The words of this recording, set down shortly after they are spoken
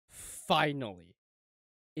finally,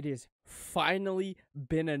 it is finally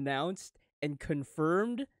been announced and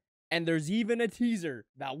confirmed, and there's even a teaser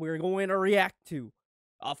that we're going to react to.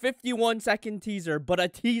 A 51-second teaser, but a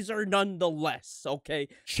teaser nonetheless, okay?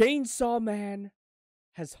 Chainsaw Man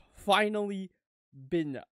has finally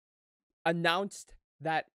been announced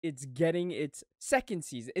that it's getting its second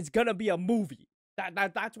season. It's gonna be a movie.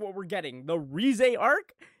 That's what we're getting. The Reze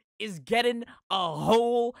arc is getting a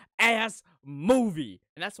whole ass movie.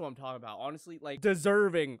 And that's what I'm talking about. Honestly, like,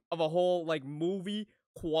 deserving of a whole, like, movie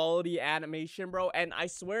quality animation, bro. And I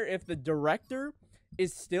swear, if the director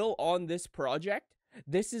is still on this project,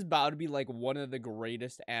 this is about to be, like, one of the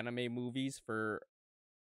greatest anime movies for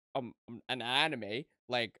an anime,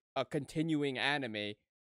 like, a continuing anime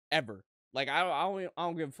ever. Like, I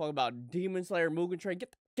don't give a fuck about Demon Slayer, Mugen Train.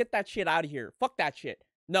 Get that shit out of here. Fuck that shit.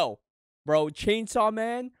 No, bro. Chainsaw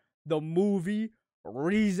Man, the movie,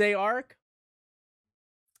 Reze arc.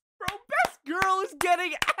 Bro, Best Girl is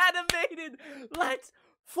getting animated. Let's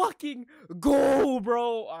fucking go,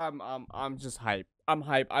 bro. I'm just hyped. I'm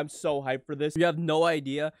hyped. I'm so hyped for this. You have no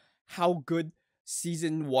idea how good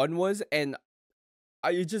season 1 was, and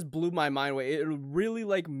it just blew my mind away. It really,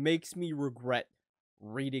 like, makes me regret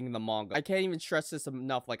reading the manga. I can't even stress this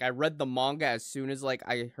enough. Like, I read the manga as soon as, like,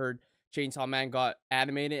 I heard Chainsaw Man got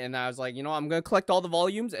animated, and I was like, you know, I'm gonna collect all the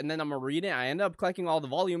volumes, and then I'm gonna read it. I ended up collecting all the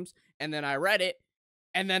volumes, and then I read it,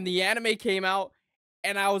 and then the anime came out,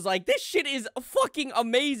 and I was like, this shit is fucking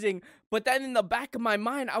amazing. But then in the back of my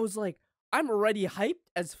mind, I was like, I'm already hyped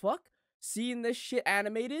as fuck seeing this shit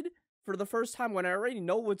animated for the first time when I already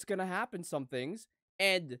know what's gonna happen, some things,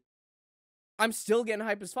 and I'm still getting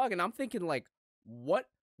hyped as fuck. And I'm thinking, like, what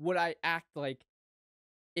would I act like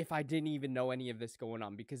if I didn't even know any of this going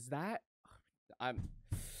on? Because that, I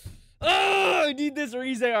need this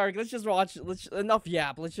Reze arc. Let's just watch. Enough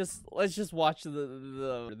yap. Let's just watch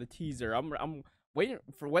the teaser. I'm waiting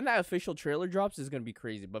for when that official trailer drops. Is gonna be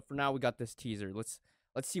crazy. But for now, we got this teaser. Let's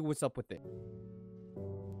see what's up with it.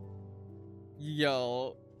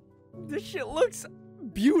 Yo, this shit looks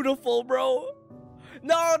beautiful, bro.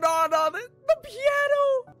 No, the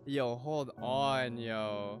piano. Yo, hold on,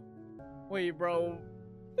 yo. Wait, bro.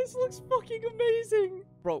 This looks fucking amazing.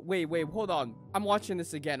 Bro, wait, hold on. I'm watching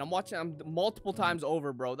this again. I'm watching multiple times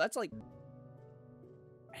over, bro. That's like...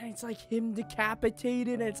 And it's like him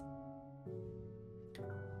decapitated. It's...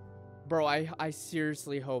 Bro, I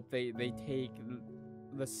seriously hope they take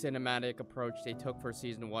the cinematic approach they took for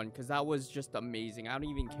season 1. Because that was just amazing. I don't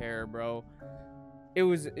even care, bro. It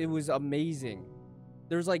was amazing.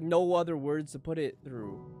 There's like no other words to put it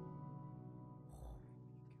through.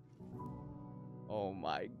 Oh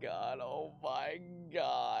my god. Oh my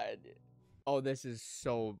god. Oh, this is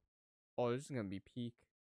so... Oh, this is gonna be peak.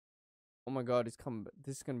 Oh my god, this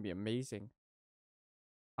is gonna be amazing.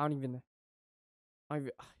 I don't even...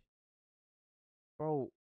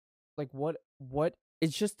 Bro, like, what?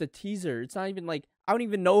 It's just a teaser. It's not even like... I don't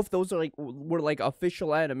even know if those are like were like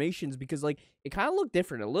official animations, because like it kind of looked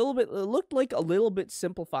different a little bit. It looked like a little bit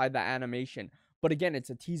simplified, the animation. But again, it's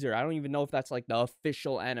a teaser. I don't even know if that's like the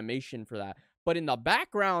official animation for that. But in the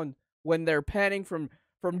background, when they're panning from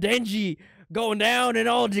Denji going down and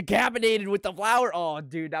all decapitated with the flower, oh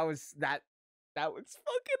dude, that was fucking amazing,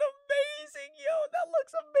 yo. That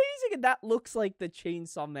looks amazing, and that looks like the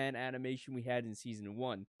Chainsaw Man animation we had in season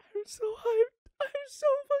 1. I'm so hyped. I'm so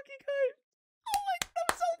fucking hyped.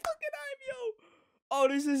 I'm so fucking hyped, yo. Oh,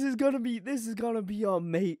 this is gonna be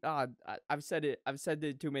amazing. I've said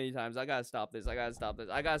it too many times. I gotta stop this. I gotta stop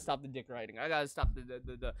the dick riding. I gotta stop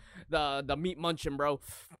the meat munching, bro.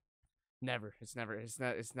 Never. It's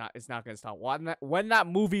not gonna stop. When that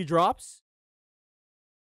movie drops,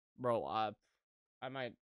 bro, I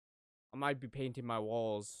might be painting my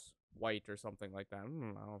walls white or something like that. I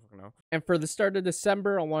don't know. And for the start of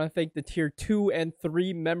December, I want to thank the tier 2 and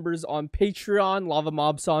 3 members on Patreon, Lava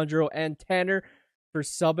Mob, Sandro, and Tanner, for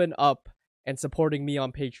subbing up and supporting me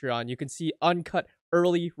on Patreon. You can see uncut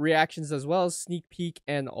early reactions as well as sneak peek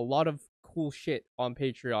and a lot of cool shit on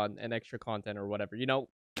Patreon and extra content or whatever. You know,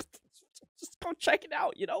 just go check it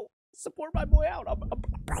out, you know? Support my boy out. I'm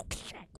broke shit.